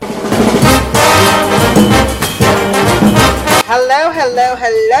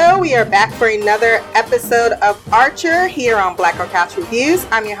Hello. We are back for another episode of Archer here on Black Girl Couch Reviews.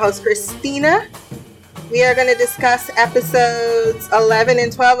 I'm your host, Christina. We are going to discuss episodes 11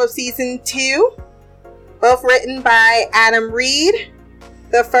 and 12 of Season 2, both written by Adam Reed.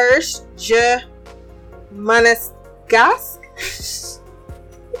 The first, Je Monégasque.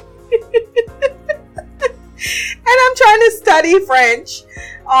 And I'm trying to study French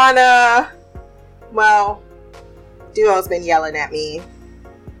on Duo's been yelling at me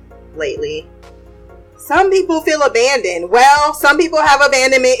lately. Some people feel abandoned. Well, some people have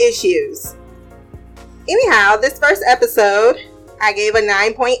abandonment issues. Anyhow, this first episode, I gave a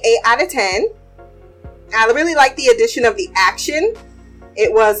 9.8 out of 10. I really like the addition of the action.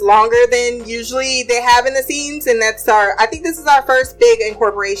 It was longer than usually they have in the scenes, and I think this is our first big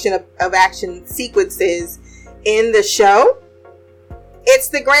incorporation of action sequences in the show. It's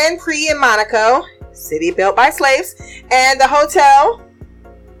the Grand Prix in Monaco, city built by slaves, and the hotel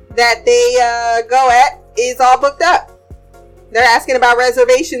that they go at is all booked up. They're asking about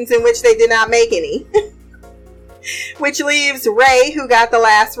reservations in which they did not make any. Which leaves Ray, who got the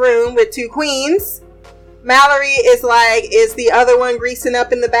last room, with two queens. Mallory is like, is the other one greasing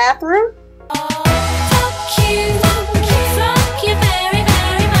up in the bathroom? Fuck you very,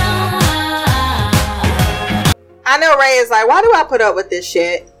 very much. I know Ray is like, why do I put up with this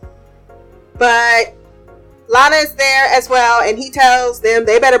shit? But Lana is there as well, and he tells them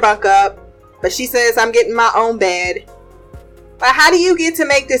they better bunk up. But she says, I'm getting my own bed. But how do you get to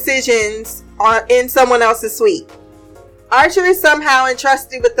make decisions in someone else's suite? Archer is somehow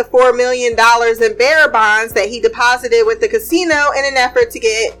entrusted with the $4 million in bearer bonds that he deposited with the casino in an effort to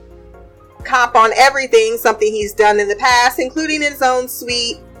get comp on everything, something he's done in the past, including his own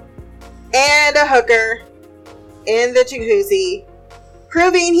suite and a hooker in the jacuzzi,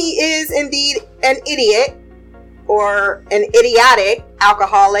 proving he is indeed an idiot or an idiotic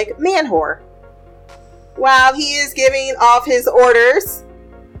alcoholic man whore. While he is giving off his orders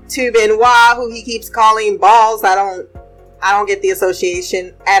to Benoit, who he keeps calling balls, I don't get the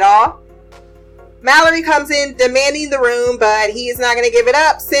association at all. Mallory comes in demanding the room, but he is not going to give it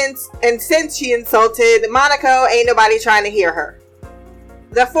up since she insulted Monaco, ain't nobody trying to hear her.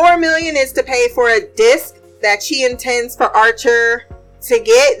 The $4 million is to pay for a disc that she intends for Archer to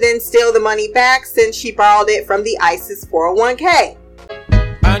get, then steal the money back since she borrowed it from the ISIS 401k.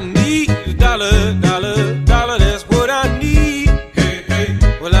 I need a dollar, that's what I need. Hey, hey.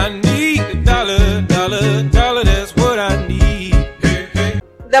 Well, I need a dollar, that's what I need. Hey, hey.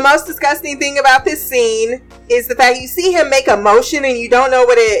 The most disgusting thing about this scene is the fact you see him make a motion and you don't know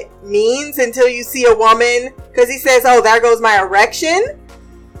what it means until you see a woman, because he says, oh, there goes my erection.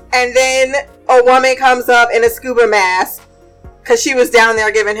 And then a woman comes up in a scuba mask because she was down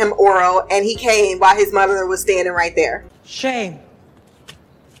there giving him oral, and he came while his mother was standing right there. Shame.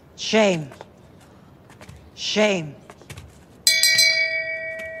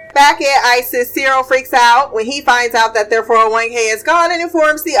 Back at ISIS, Cyril freaks out when he finds out that their 401k is gone and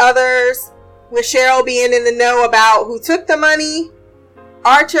informs the others, with Cheryl being in the know about who took the money.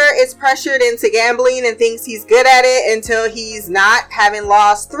 Archer is pressured into gambling and thinks he's good at it until he's not, having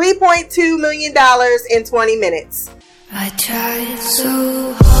lost $3.2 million in 20 minutes. I tried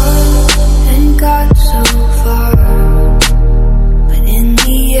so hard and got so far, but in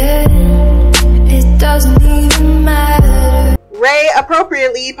the end, it doesn't even matter. Ray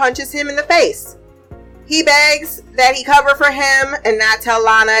appropriately punches him in the face. He begs that he cover for him and not tell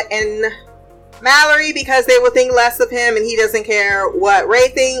Lana and Mallory because they will think less of him and he doesn't care what Ray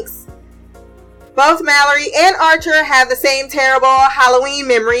thinks. Both Mallory and Archer have the same terrible Halloween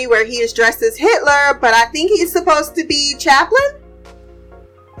memory where he is dressed as Hitler, but I think he's supposed to be Chaplin.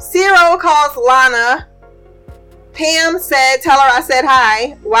 Cyril calls Lana. Pam said, tell her I said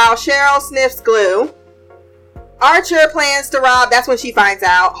hi, while Cheryl sniffs glue. Archer plans to rob, that's when she finds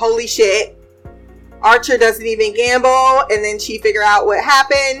out, holy shit. Archer doesn't even gamble, and then she figure out what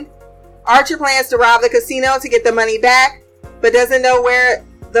happened. Archer plans to rob the casino to get the money back, but doesn't know where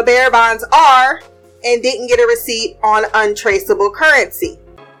the bearer bonds are and didn't get a receipt on untraceable currency.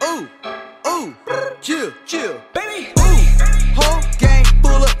 Ooh, chill, baby. Ooh, whole gang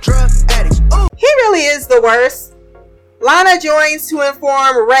full of drug addicts. Ooh. He really is the worst. Lana joins to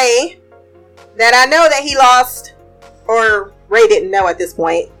inform Ray that I know that he lost, or Ray didn't know at this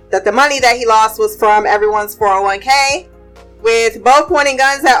point, that the money that he lost was from everyone's 401k, with both pointing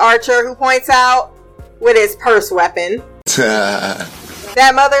guns at Archer, who points out with his purse weapon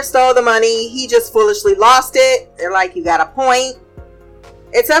that mother stole the money, he just foolishly lost it. They're like, you got a point.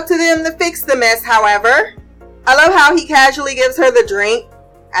 It's up to them to fix the mess, however. I love how he casually gives her the drink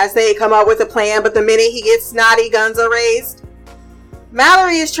as they come up with a plan, but the minute he gets snotty, guns are raised.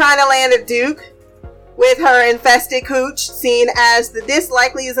 Mallory is trying to land a Duke with her infested cooch, seen as the This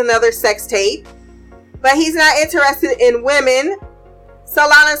Likely Is Another sex tape. But he's not interested in women. So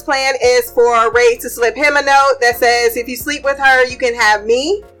Lana's plan is for Ray to slip him a note that says, if you sleep with her, you can have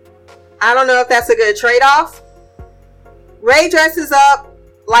me. I don't know if that's a good trade-off. Ray dresses up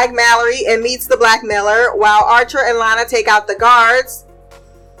like Mallory and meets the blackmailer while Archer and Lana take out the guards.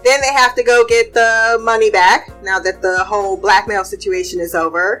 Then they have to go get the money back now that the whole blackmail situation is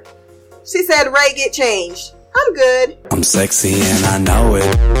over. She said, Ray, get changed. I'm good. I'm sexy and I know it.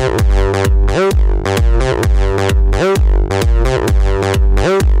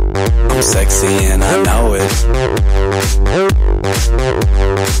 I'm sexy and I know it.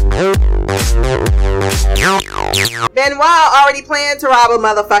 Benoit already planned to rob a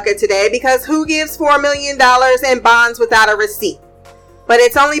motherfucker today because who gives $4 million in bonds without a receipt? But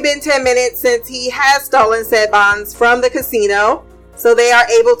it's only been 10 minutes since he has stolen said bonds from the casino, so they are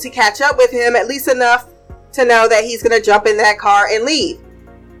able to catch up with him at least enough to know that he's going to jump in that car and leave.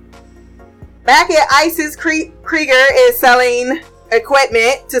 Back at ISIS, Krieger is selling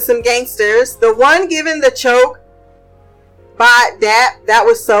equipment to some gangsters. The one given the choke by that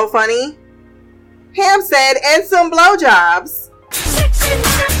was so funny. Pam said, and some blowjobs.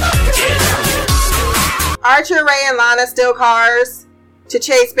 Archer, Ray, and Lana steal cars to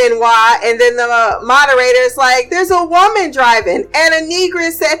chase Benoit, and then the moderator's like, there's a woman driving, and a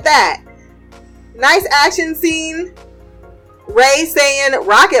negress at that. Nice action scene. Ray saying,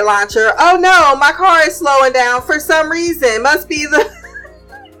 rocket launcher. Oh no, my car is slowing down for some reason. Must be the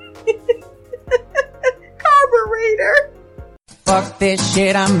carburetor. Fuck this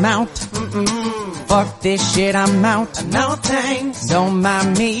shit, I'm out. Fuck this shit, I'm out. No thanks. Don't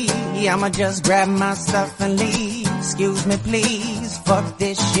mind me. I'ma just grab my stuff and leave. Excuse me, please. Fuck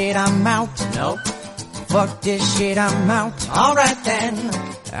this shit, I'm out. Nope. Fuck this shit, I'm out. Alright then.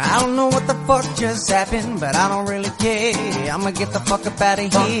 I don't know what the fuck just happened, but I don't really care. I'ma get the fuck up out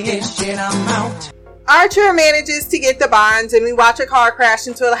of here. Fuck this shit, I'm out. Archer manages to get the bonds, and we watch a car crash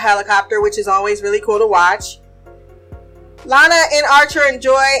into a helicopter, which is always really cool to watch. Lana and Archer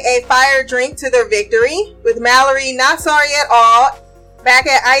enjoy a fire drink to their victory, with Mallory not sorry at all. Back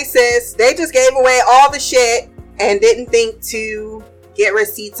at ISIS, they just gave away all the shit and didn't think to get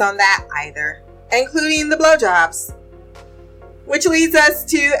receipts on that either, including the blowjobs. Which leads us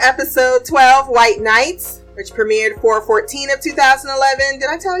to episode 12, White Nights, which premiered 4/14 of 2011. Did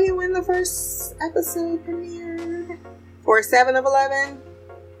I tell you when the first episode premiered? 4/7 of 11.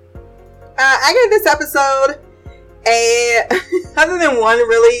 I gave this episode other than one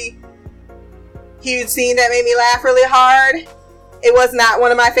really huge scene that made me laugh really hard, it was not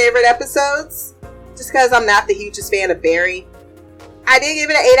one of my favorite episodes, just because I'm not the hugest fan of Barry. I did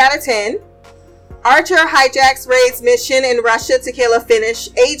give it an 8 out of 10. Archer hijacks Ray's mission in Russia to kill a Finnish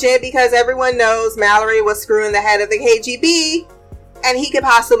agent because everyone knows Mallory was screwing the head of the KGB and he could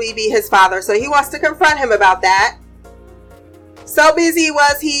possibly be his father, so he wants to confront him about that. So busy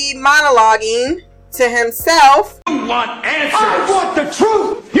was he monologuing to himself. You want answers? I want the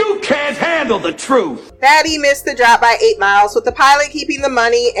truth! You can't handle the truth! That he missed the drop by 8 miles, with the pilot keeping the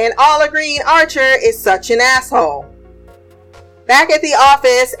money and all agreeing Archer is such an asshole. Back at the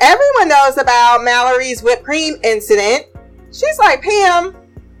office, everyone knows about Mallory's whipped cream incident. She's like, Pam,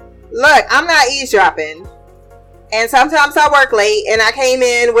 look, I'm not eavesdropping. And sometimes I work late, and I came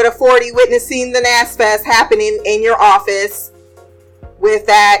in with a 40 witnessing the NAS Fest happening in your office with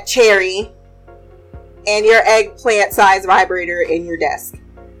that cherry and your eggplant-sized vibrator in your desk.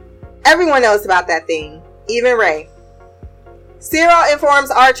 Everyone knows about that thing, even Ray. Cyril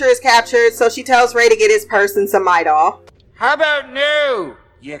informs Archer is captured, so she tells Ray to get his purse and some Midol. How about new,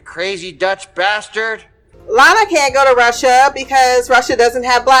 you crazy Dutch bastard? Lana can't go to Russia because Russia doesn't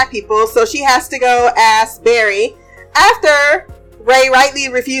have black people, so she has to go ask Barry. After Ray rightly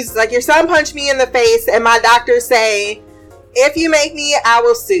refuses, like, your son punched me in the face and my doctors say, if you make me, I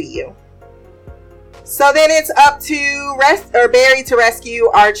will sue you. So then it's up to Barry to rescue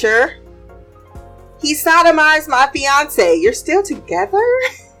Archer. He sodomized my fiance. You're still together?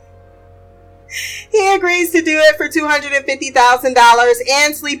 He agrees to do it for $250,000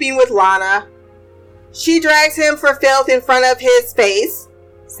 and sleeping with Lana. She drags him for filth in front of his face,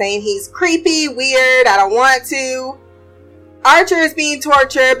 saying he's creepy, weird, I don't want to. Archer is being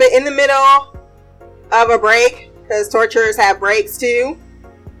tortured, but in the middle of a break, because torturers have breaks too.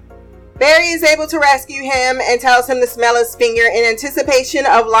 Barry is able to rescue him and tells him to smell his finger in anticipation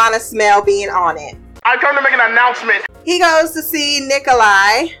of Lana's smell being on it. I come to make an announcement. He goes to see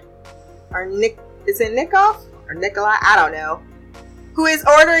Nikolai, or is it Nikov? Or Nikolai? I don't know. who is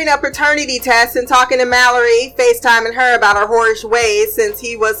ordering a paternity test and talking to Mallory, FaceTiming her about her whorish ways since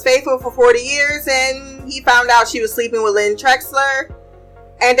he was faithful for 40 years and he found out she was sleeping with Lynn Trexler,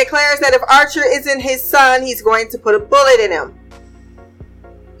 and declares that if Archer isn't his son, he's going to put a bullet in him.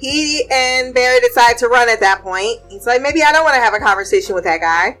 He and Barry decide to run at that point. He's like, maybe I don't want to have a conversation with that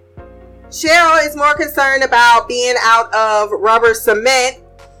guy. Cheryl is more concerned about being out of rubber cement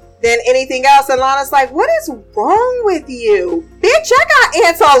than anything else. And Lana's like, what is wrong with you? Bitch, I got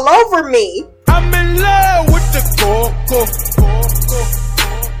ants all over me. I'm in love with the coco.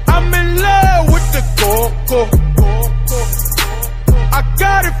 I'm in love with the coco. I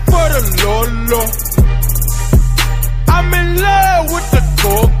got it for the Lolo. I'm in love with the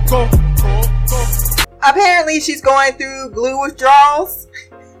coco. Apparently she's going through glue withdrawals.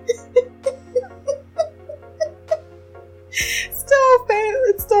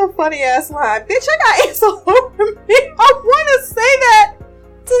 It's still a funny ass line. Bitch, I got ants all over me. I want to say that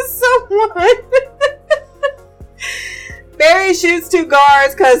to someone. Barry shoots 2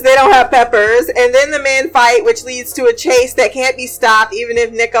 guards because they don't have peppers, and then the men fight, which leads to a chase that can't be stopped even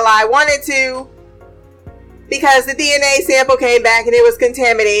if Nikolai wanted to, because the DNA sample came back and it was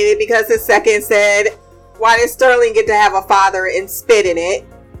contaminated because his second said, why did Sterling get to have a father and spit in it?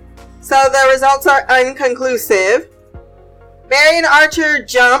 So the results are inconclusive. Barry and Archer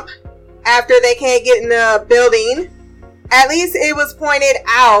jump after they can't get in the building. At least it was pointed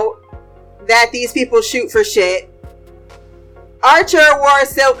out that these people shoot for shit. Archer wore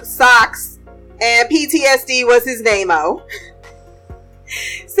silk socks and PTSD was his name-o.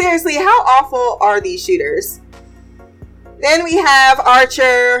 Seriously, how awful are these shooters? Then we have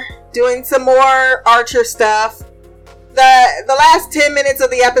Archer doing some more Archer stuff. The last 10 minutes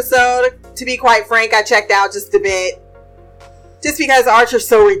of the episode, to be quite frank, I checked out just a bit. Just because Archer's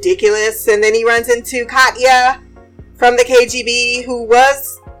so ridiculous. And then he runs into Katya from the KGB, who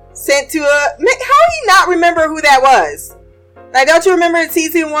was sent to a... How do you not remember who that was? Like, don't you remember in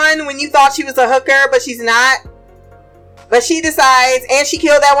season 1 when you thought she was a hooker, but she's not? But she decides, and she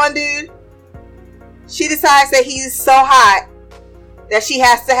killed that one dude. She decides that he's so hot that she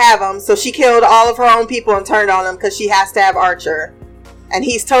has to have him. So she killed all of her own people and turned on him because she has to have Archer. And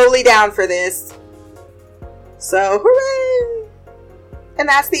he's totally down for this. So, hooray! And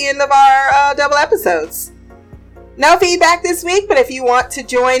that's the end of our double episodes. No feedback this week, but if you want to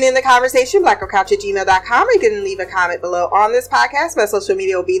join in the conversation, blackgirlcouch@gmail.com, or you can leave a comment below on this podcast. My social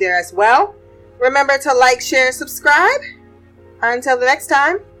media will be there as well. Remember to like, share, subscribe. Until the next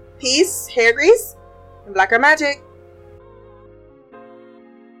time, peace, hair grease, and Black Girl Magic.